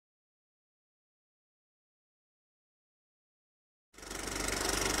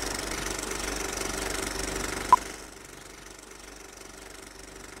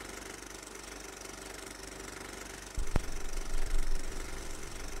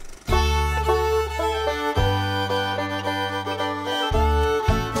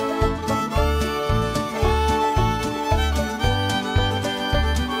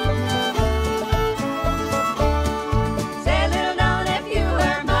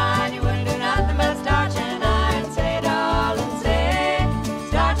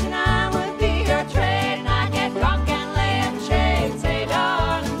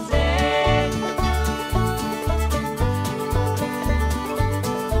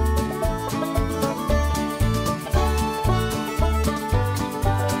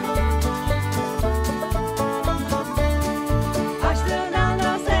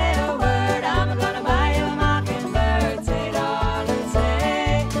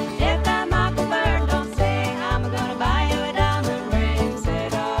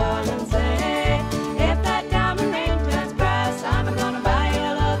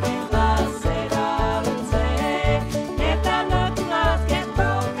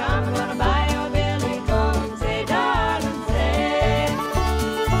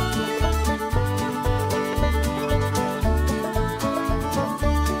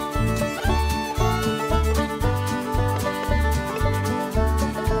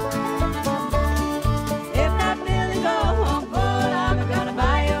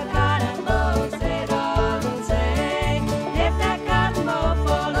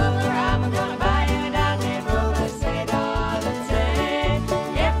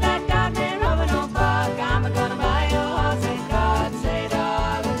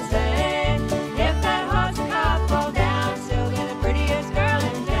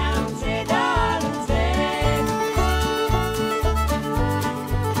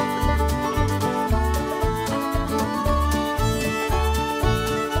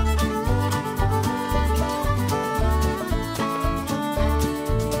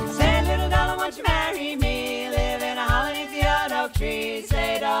tree,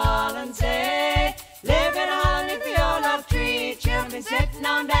 say darling, say. Living underneath the old oak tree, children sitting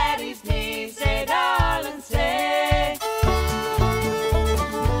on daddy's knee, say darling, say.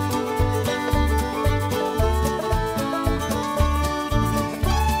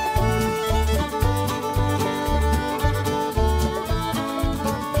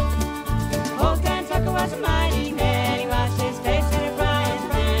 Old Dan Tucker was a mighty man, he washed his face in a frying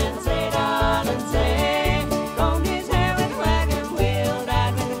pan, say darling, say. Combed his hair with a wagon wheel,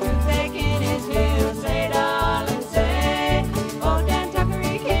 died with a toothache in his heel, say darling, say. Old Dan Tucker,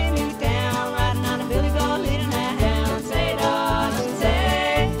 he came to town, riding on a billy goat, leading a hound, say darling,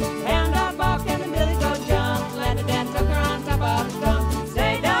 say. Hound dog barked and the billy goat jumped, landed Dan Tucker on top of a stump,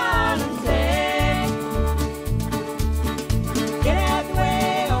 say darling, say. Get out the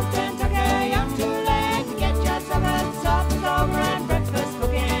way, old Dan Tucker, you're too late to get your supper. Supper's over and breakfast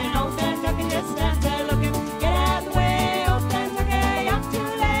cooking. Old Dan Tucker just stands there looking. Get out the way, old Dan Tucker, you're too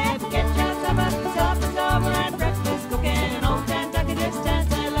late to get your supper. Supper's over and breakfast cooking. Old Dan Tucker just stands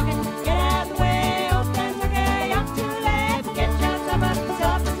there looking. Get out the way, old Dan Tucker, you're too late to get your supper.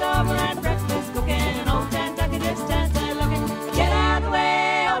 Supper's over and breakfast cooking. Old Dan Tucker just stands there looking. Get out the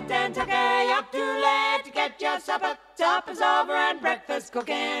way, old Dan Tucker, you're too late to get your supper. Supper's over and breakfast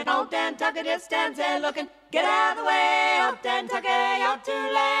cooking. Old Dan Tucker just stands there looking. Get out of the way, old Dan Tucker, you're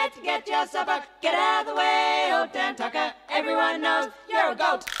too late to get your supper. Get out of the way, old Dan Tucker, everyone knows you're a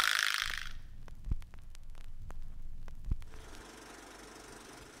goat.